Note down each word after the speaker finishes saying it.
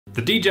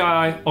The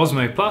DJI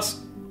Osmo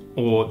Plus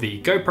or the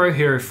GoPro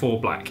Hero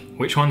 4 Black?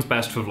 Which one's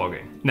best for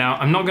vlogging? Now,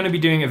 I'm not going to be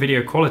doing a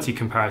video quality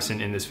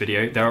comparison in this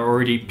video. There are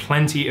already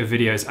plenty of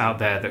videos out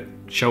there that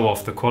show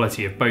off the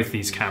quality of both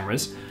these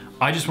cameras.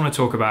 I just want to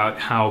talk about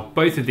how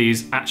both of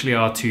these actually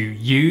are to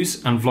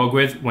use and vlog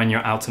with when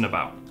you're out and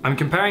about. I'm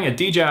comparing a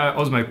DJI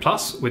Osmo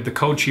Plus with the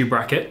cold shoe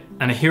bracket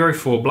and a Hero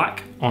 4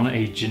 Black on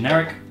a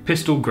generic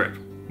pistol grip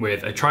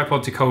with a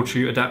tripod to cold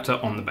shoe adapter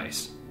on the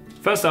base.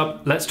 First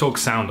up, let's talk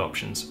sound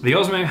options. The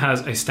Osmo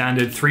has a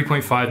standard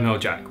 3.5mm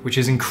jack, which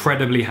is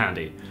incredibly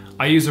handy.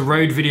 I use a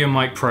Rode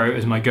VideoMic Pro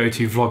as my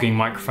go-to vlogging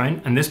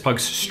microphone, and this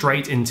plugs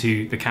straight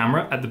into the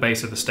camera at the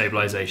base of the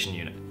stabilization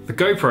unit. The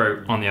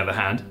GoPro, on the other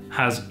hand,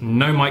 has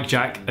no mic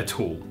jack at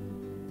all.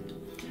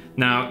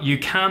 Now, you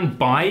can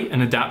buy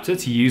an adapter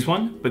to use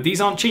one, but these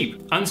aren't cheap.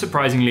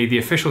 Unsurprisingly, the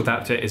official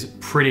adapter is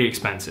pretty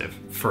expensive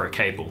for a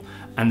cable,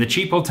 and the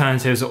cheap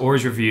alternatives are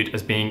always reviewed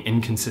as being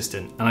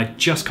inconsistent, and I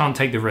just can't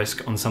take the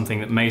risk on something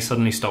that may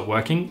suddenly stop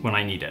working when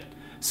I need it.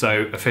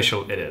 So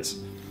official it is,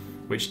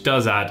 which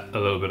does add a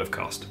little bit of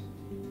cost.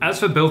 As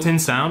for built-in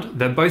sound,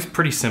 they're both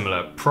pretty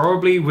similar,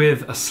 probably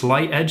with a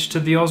slight edge to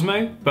the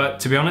Osmo, but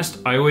to be honest,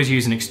 I always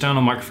use an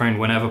external microphone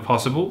whenever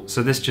possible,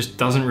 so this just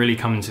doesn't really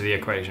come into the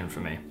equation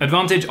for me.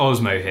 Advantage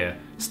Osmo here.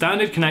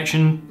 Standard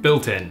connection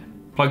built in.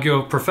 Plug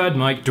your preferred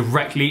mic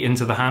directly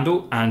into the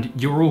handle and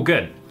you're all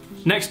good.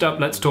 Next up,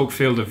 let's talk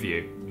field of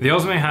view. The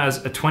Osmo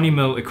has a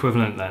 20mm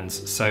equivalent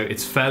lens, so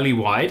it's fairly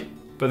wide,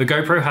 but the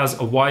GoPro has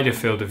a wider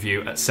field of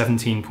view at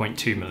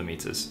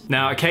 17.2mm.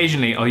 Now,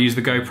 occasionally I'll use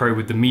the GoPro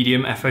with the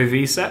medium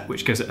FOV set,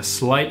 which gives it a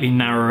slightly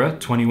narrower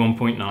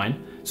 21.9.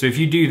 So if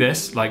you do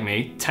this, like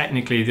me,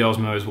 technically the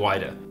Osmo is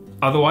wider.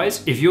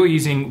 Otherwise, if you're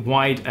using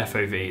wide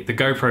FOV, the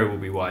GoPro will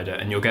be wider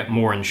and you'll get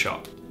more in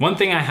shot. One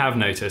thing I have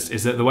noticed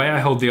is that the way I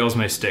hold the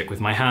Osmo stick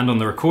with my hand on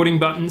the recording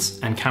buttons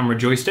and camera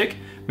joystick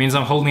means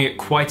I'm holding it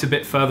quite a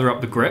bit further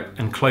up the grip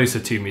and closer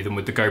to me than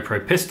with the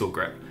GoPro pistol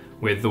grip,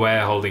 with the way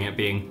I'm holding it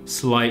being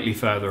slightly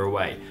further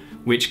away,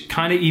 which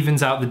kind of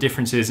evens out the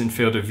differences in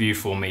field of view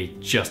for me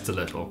just a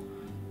little.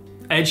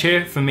 Edge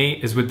here for me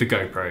is with the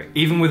GoPro.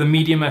 Even with a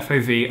medium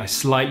FOV, I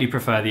slightly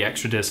prefer the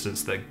extra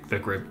distance that the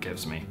grip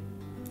gives me.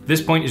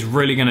 This point is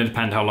really going to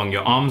depend how long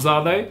your arms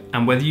are though,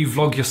 and whether you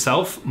vlog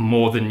yourself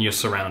more than your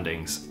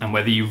surroundings, and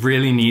whether you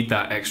really need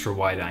that extra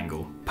wide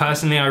angle.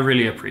 Personally, I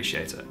really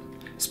appreciate it.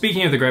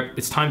 Speaking of the grip,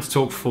 it's time to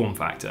talk form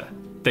factor.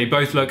 They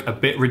both look a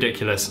bit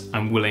ridiculous,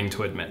 I'm willing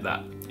to admit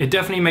that. It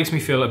definitely makes me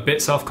feel a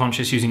bit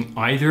self-conscious using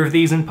either of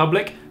these in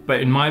public, but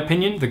in my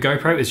opinion, the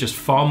GoPro is just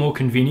far more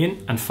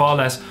convenient and far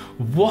less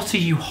 "what are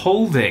you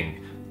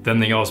holding" than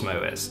the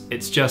Osmo is.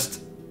 It's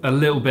just a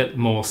little bit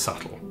more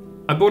subtle.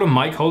 I bought a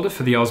mic holder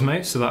for the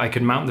Osmo so that I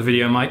could mount the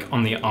video mic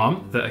on the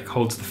arm that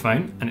holds the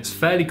phone, and it's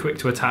fairly quick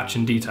to attach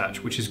and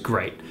detach, which is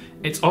great.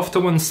 It's off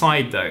to one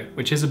side though,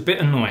 which is a bit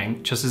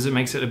annoying, just as it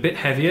makes it a bit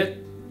heavier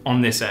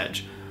on this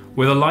edge.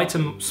 With a lighter,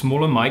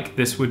 smaller mic,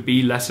 this would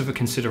be less of a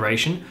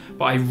consideration,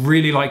 but I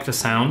really like the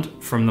sound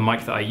from the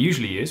mic that I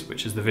usually use,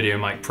 which is the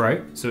VideoMic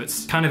Pro, so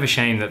it's kind of a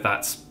shame that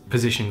that's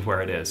positioned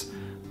where it is.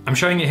 I'm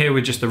showing it here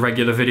with just the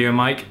regular video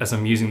mic as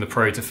I'm using the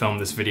Pro to film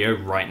this video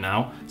right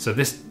now, so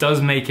this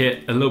does make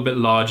it a little bit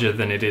larger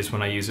than it is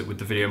when I use it with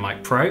the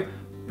VideoMic Pro,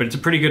 but it's a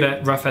pretty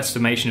good rough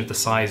estimation of the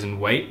size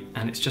and weight,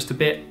 and it's just a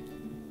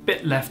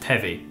bit left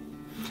heavy.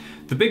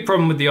 The big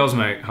problem with the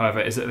Osmo,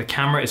 however, is that the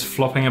camera is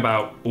flopping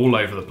about all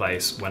over the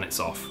place when it's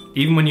off.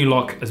 Even when you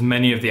lock as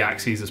many of the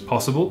axes as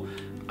possible,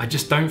 I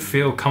just don't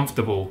feel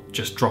comfortable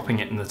just dropping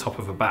it in the top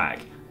of a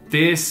bag.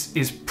 This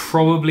is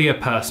probably a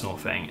personal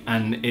thing,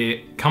 and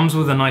it comes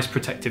with a nice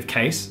protective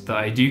case that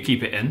I do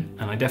keep it in,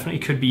 and I definitely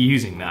could be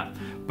using that,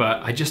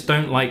 but I just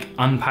don't like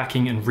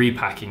unpacking and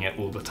repacking it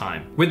all the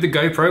time. With the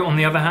GoPro, on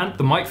the other hand,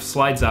 the mic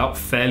slides out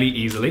fairly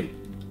easily,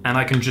 and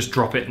I can just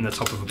drop it in the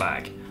top of a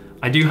bag.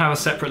 I do have a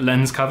separate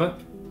lens cover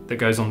that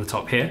goes on the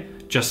top here,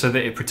 just so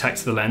that it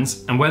protects the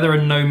lens, and where there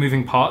are no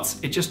moving parts,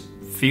 it just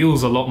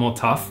feels a lot more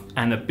tough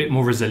and a bit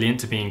more resilient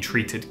to being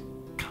treated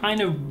kind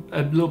of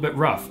a little bit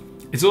rough.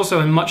 It's also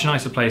a much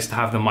nicer place to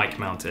have the mic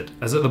mounted,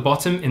 as at the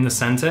bottom in the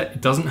center,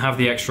 it doesn't have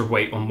the extra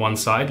weight on one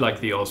side like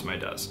the Osmo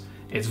does.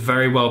 It's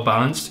very well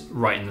balanced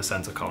right in the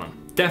center column.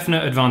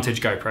 Definite advantage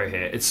GoPro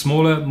here. It's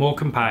smaller, more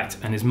compact,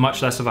 and is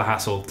much less of a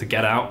hassle to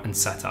get out and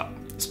set up.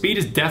 Speed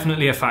is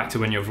definitely a factor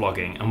when you're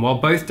vlogging, and while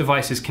both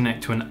devices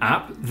connect to an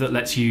app that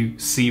lets you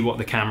see what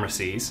the camera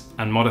sees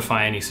and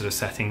modify any sort of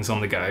settings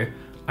on the go,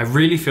 I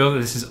really feel that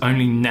this is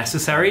only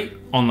necessary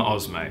on the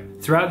Osmo.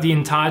 Throughout the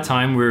entire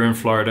time we were in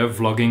Florida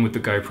vlogging with the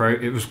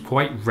GoPro, it was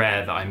quite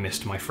rare that I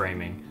missed my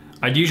framing.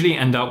 I'd usually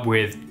end up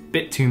with a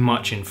bit too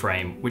much in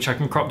frame, which I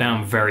can crop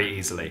down very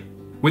easily.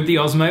 With the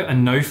Osmo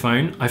and no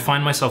phone, I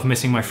find myself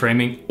missing my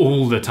framing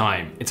all the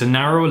time. It's a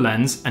narrower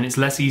lens and it's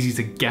less easy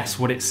to guess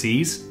what it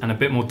sees and a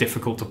bit more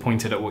difficult to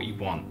point it at what you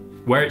want.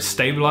 Where it's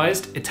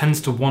stabilized, it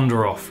tends to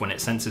wander off when it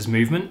senses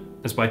movement,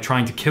 as by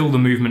trying to kill the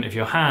movement of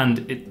your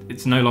hand,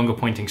 it's no longer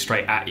pointing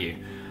straight at you.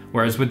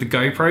 Whereas with the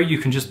GoPro, you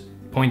can just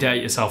point it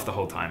at yourself the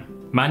whole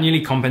time.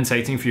 Manually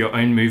compensating for your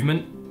own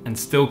movement and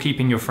still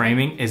keeping your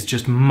framing is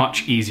just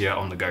much easier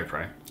on the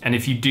GoPro. And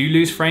if you do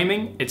lose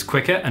framing, it's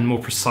quicker and more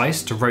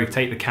precise to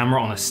rotate the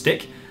camera on a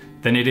stick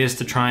than it is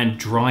to try and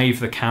drive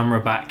the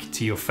camera back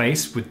to your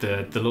face with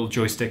the little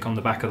joystick on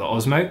the back of the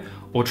Osmo,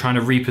 or trying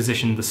to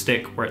reposition the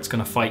stick where it's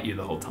going to fight you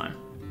the whole time.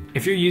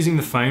 If you're using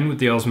the phone with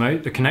the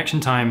Osmo, the connection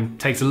time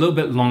takes a little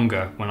bit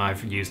longer when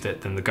I've used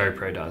it than the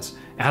GoPro does.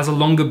 It has a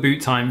longer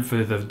boot time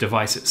for the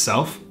device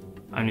itself,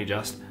 only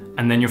just,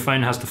 and then your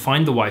phone has to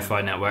find the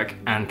Wi-Fi network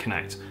and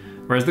connect.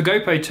 Whereas the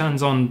GoPro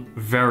turns on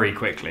very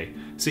quickly.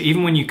 So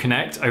even when you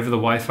connect over the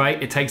Wi-Fi,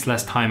 it takes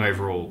less time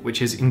overall,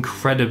 which is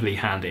incredibly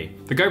handy.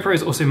 The GoPro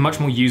is also much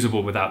more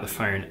usable without the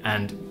phone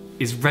and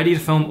is ready to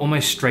film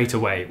almost straight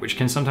away, which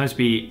can sometimes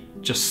be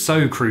just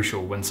so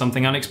crucial when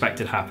something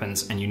unexpected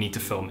happens and you need to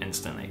film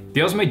instantly.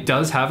 The Osmo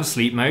does have a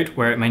sleep mode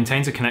where it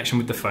maintains a connection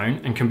with the phone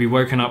and can be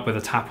woken up with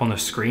a tap on the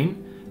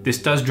screen.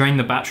 This does drain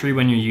the battery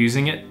when you're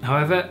using it,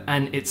 however,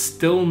 and it's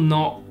still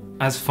not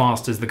as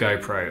fast as the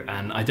GoPro,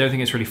 and I don't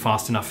think it's really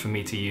fast enough for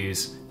me to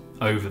use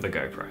over the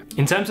GoPro.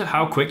 In terms of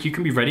how quick you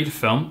can be ready to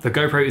film, the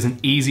GoPro is an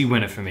easy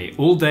winner for me,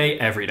 all day,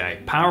 every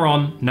day. Power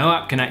on, no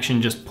app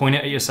connection, just point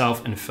it at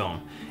yourself and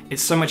film.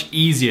 It's so much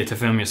easier to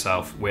film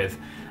yourself with,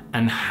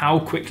 and how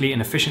quickly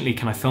and efficiently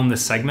can I film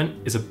this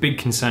segment is a big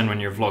concern when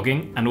you're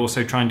vlogging and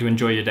also trying to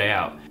enjoy your day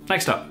out.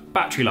 Next up,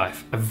 battery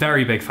life, a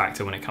very big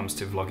factor when it comes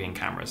to vlogging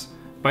cameras.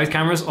 Both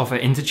cameras offer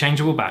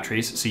interchangeable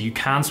batteries, so you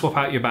can swap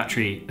out your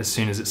battery as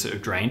soon as it's sort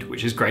of drained,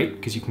 which is great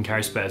because you can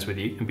carry spares with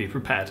you and be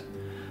prepared.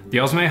 The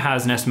Osmo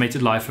has an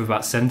estimated life of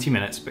about 70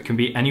 minutes, but can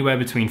be anywhere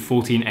between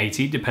 40 and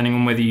 80, depending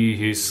on whether you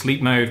use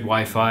sleep mode,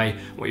 Wi-Fi,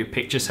 what your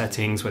picture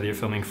settings, whether you're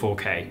filming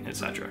 4K,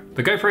 etc.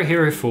 The GoPro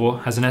Hero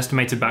 4 has an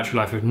estimated battery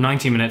life of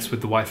 90 minutes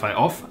with the Wi-Fi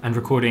off and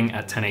recording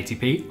at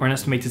 1080p, or an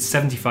estimated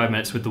 75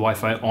 minutes with the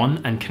Wi-Fi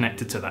on and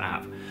connected to the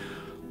app.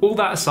 All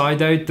that aside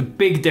though, the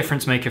big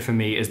difference maker for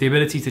me is the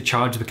ability to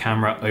charge the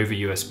camera over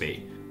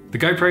USB. The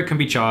GoPro can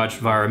be charged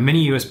via a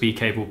mini USB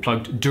cable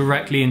plugged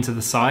directly into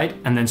the side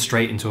and then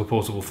straight into a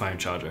portable phone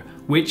charger,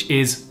 which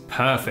is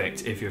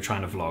perfect if you're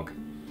trying to vlog.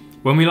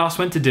 When we last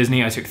went to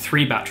Disney, I took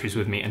 3 batteries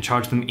with me and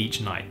charged them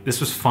each night. This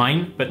was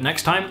fine, but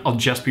next time I'll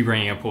just be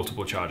bringing a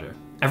portable charger.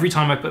 Every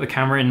time I put the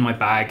camera in my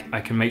bag,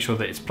 I can make sure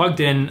that it's plugged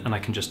in and I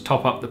can just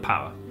top up the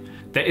power.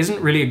 There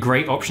isn't really a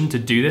great option to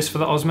do this for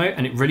the Osmo,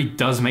 and it really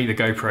does make the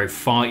GoPro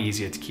far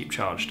easier to keep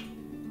charged.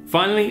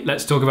 Finally,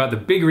 let's talk about the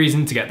big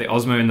reason to get the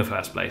Osmo in the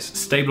first place,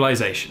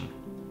 stabilization.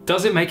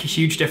 Does it make a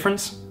huge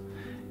difference?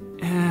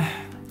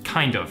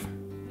 Kind of.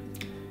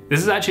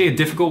 This is actually a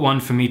difficult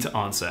one for me to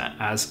answer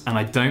as, and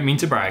I don't mean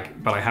to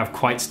brag, but I have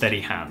quite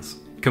steady hands.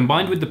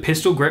 Combined with the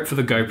pistol grip for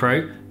the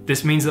GoPro,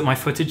 this means that my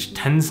footage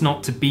tends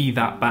not to be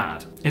that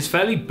bad. It's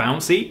fairly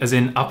bouncy, as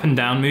in up and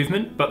down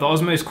movement, but the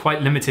Osmo is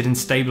quite limited in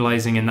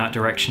stabilizing in that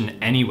direction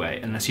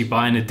anyway, unless you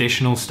buy an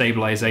additional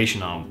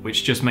stabilization arm,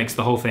 which just makes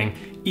the whole thing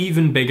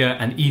even bigger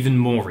and even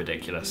more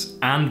ridiculous,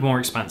 and more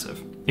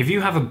expensive. If you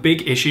have a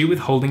big issue with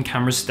holding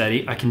cameras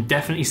steady, I can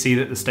definitely see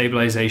that the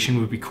stabilization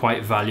would be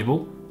quite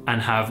valuable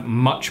and have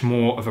much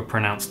more of a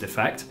pronounced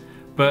effect,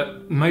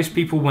 but most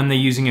people, when they're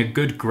using a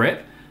good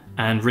grip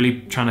and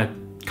really trying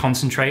to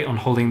concentrate on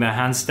holding their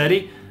hands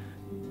steady,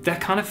 they're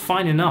kind of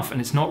fine enough and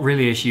it's not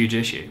really a huge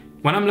issue.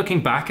 When I'm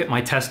looking back at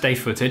my test day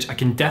footage, I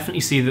can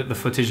definitely see that the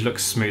footage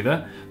looks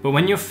smoother, but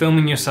when you're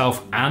filming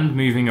yourself and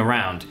moving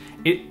around,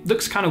 it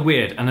looks kind of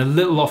weird and a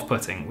little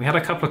off-putting. We had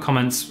a couple of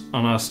comments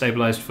on our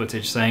stabilized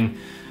footage saying,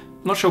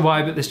 not sure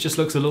why, but this just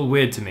looks a little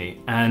weird to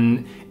me.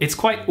 And it's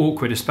quite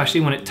awkward,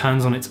 especially when it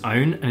turns on its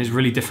own and is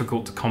really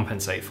difficult to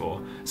compensate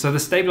for. So the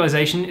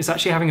stabilization is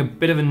actually having a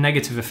bit of a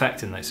negative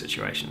effect in those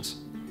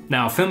situations.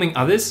 Now, filming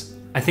others,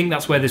 I think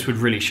that's where this would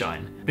really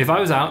shine. If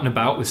I was out and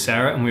about with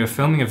Sarah and we were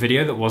filming a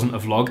video that wasn't a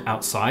vlog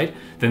outside,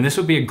 then this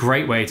would be a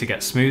great way to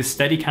get smooth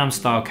Steadicam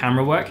style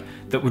camera work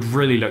that would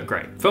really look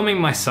great.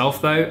 Filming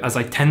myself though, as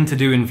I tend to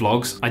do in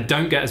vlogs, I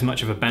don't get as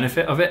much of a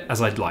benefit of it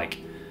as I'd like.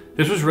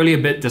 This was really a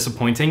bit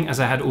disappointing as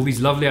I had all these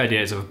lovely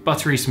ideas of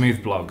buttery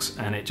smooth vlogs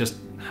and it just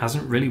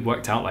hasn't really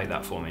worked out like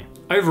that for me.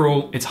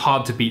 Overall, it's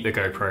hard to beat the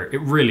GoPro,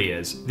 it really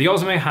is. The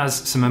Osmo has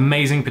some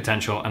amazing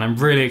potential and I'm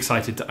really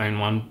excited to own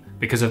one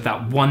because of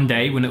that one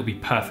day when it'll be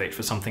perfect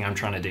for something I'm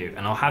trying to do,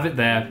 and I'll have it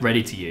there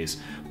ready to use,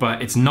 but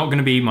it's not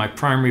gonna be my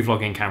primary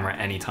vlogging camera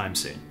anytime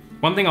soon.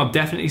 One thing I'll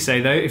definitely say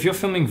though, if you're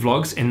filming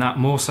vlogs in that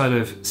more sort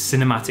of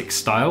cinematic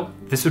style,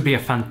 this would be a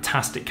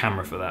fantastic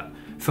camera for that.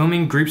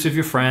 Filming groups of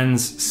your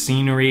friends,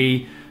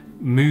 scenery,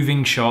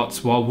 moving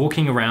shots while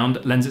walking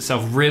around lends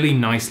itself really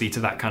nicely to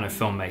that kind of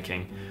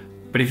filmmaking.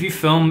 But if you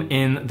film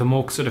in the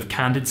more sort of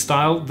candid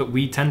style that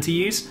we tend to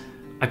use,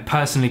 I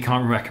personally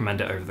can't recommend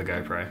it over the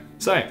GoPro.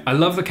 So, I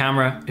love the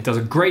camera, it does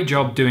a great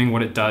job doing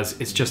what it does,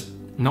 it's just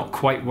not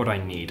quite what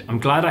I need. I'm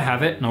glad I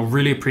have it and I'll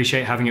really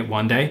appreciate having it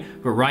one day,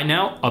 but right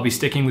now I'll be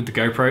sticking with the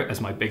GoPro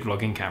as my big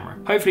vlogging camera.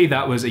 Hopefully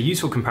that was a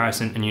useful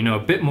comparison and you know a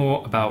bit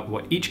more about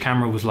what each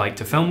camera was like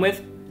to film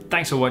with.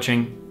 Thanks for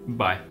watching,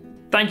 bye.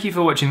 Thank you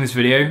for watching this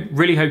video,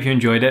 really hope you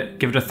enjoyed it.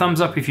 Give it a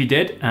thumbs up if you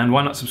did, and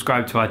why not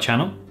subscribe to our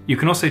channel. You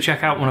can also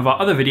check out one of our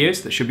other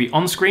videos that should be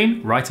on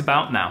screen right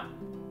about now.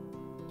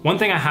 One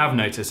thing I have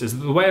noticed is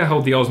that the way I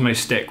hold the OSMO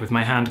stick with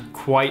my hand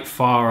quite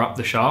far up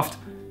the shaft,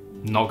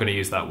 not going to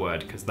use that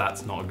word because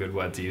that's not a good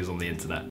word to use on the internet.